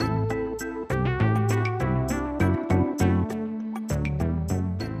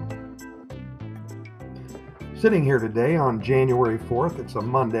Sitting here today on January 4th, it's a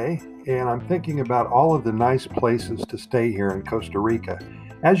Monday, and I'm thinking about all of the nice places to stay here in Costa Rica.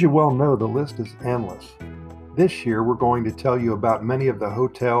 As you well know, the list is endless. This year, we're going to tell you about many of the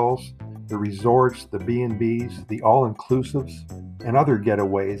hotels, the resorts, the B&Bs, the all-inclusives, and other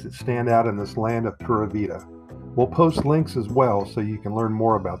getaways that stand out in this land of Pura Vida. We'll post links as well so you can learn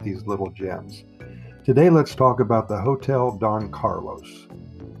more about these little gems. Today, let's talk about the Hotel Don Carlos.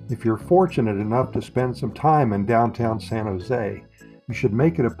 If you're fortunate enough to spend some time in downtown San Jose, you should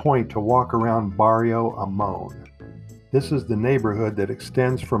make it a point to walk around Barrio Amon. This is the neighborhood that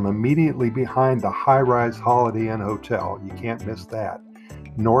extends from immediately behind the high-rise Holiday Inn Hotel, you can't miss that,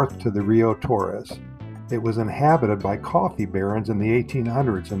 north to the Rio Torres. It was inhabited by coffee barons in the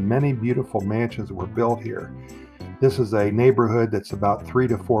 1800s, and many beautiful mansions were built here. This is a neighborhood that's about 3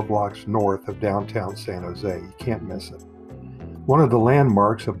 to 4 blocks north of downtown San Jose. You can't miss it. One of the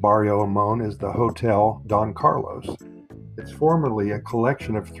landmarks of Barrio Amon is the Hotel Don Carlos. It's formerly a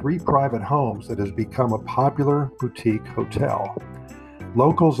collection of 3 private homes that has become a popular boutique hotel.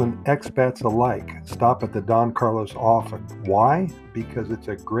 Locals and expats alike stop at the Don Carlos often. Why? Because it's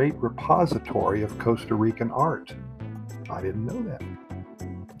a great repository of Costa Rican art. I didn't know that.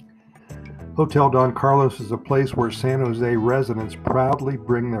 Hotel Don Carlos is a place where San Jose residents proudly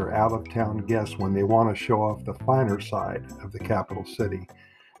bring their out-of-town guests when they want to show off the finer side of the capital city.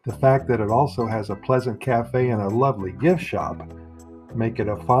 The fact that it also has a pleasant cafe and a lovely gift shop make it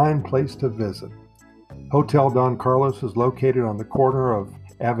a fine place to visit. Hotel Don Carlos is located on the corner of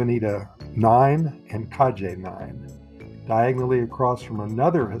Avenida 9 and Calle 9, diagonally across from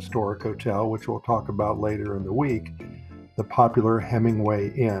another historic hotel, which we'll talk about later in the week, the popular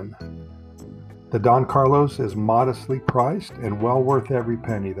Hemingway Inn. The Don Carlos is modestly priced and well worth every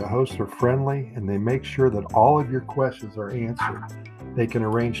penny. The hosts are friendly and they make sure that all of your questions are answered. They can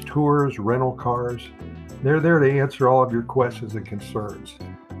arrange tours, rental cars. They're there to answer all of your questions and concerns.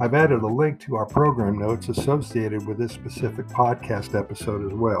 I've added a link to our program notes associated with this specific podcast episode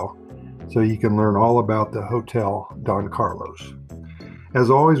as well, so you can learn all about the Hotel Don Carlos. As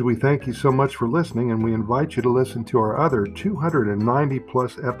always, we thank you so much for listening, and we invite you to listen to our other 290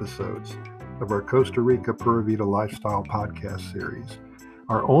 plus episodes of our Costa Rica Pura Vida Lifestyle podcast series.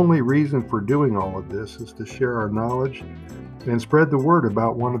 Our only reason for doing all of this is to share our knowledge and spread the word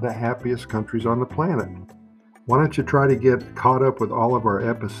about one of the happiest countries on the planet. Why don't you try to get caught up with all of our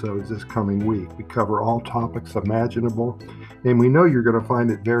episodes this coming week? We cover all topics imaginable, and we know you're going to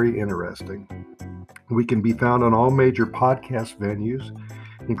find it very interesting. We can be found on all major podcast venues,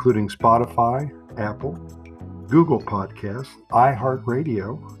 including Spotify, Apple, Google Podcasts,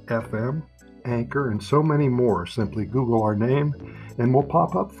 iHeartRadio, FM, Anchor, and so many more. Simply Google our name and we'll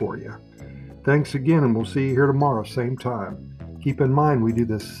pop up for you. Thanks again, and we'll see you here tomorrow, same time. Keep in mind, we do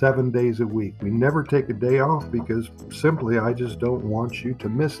this 7 days a week. We never take a day off because simply I just don't want you to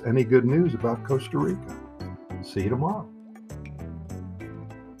miss any good news about Costa Rica. See you tomorrow.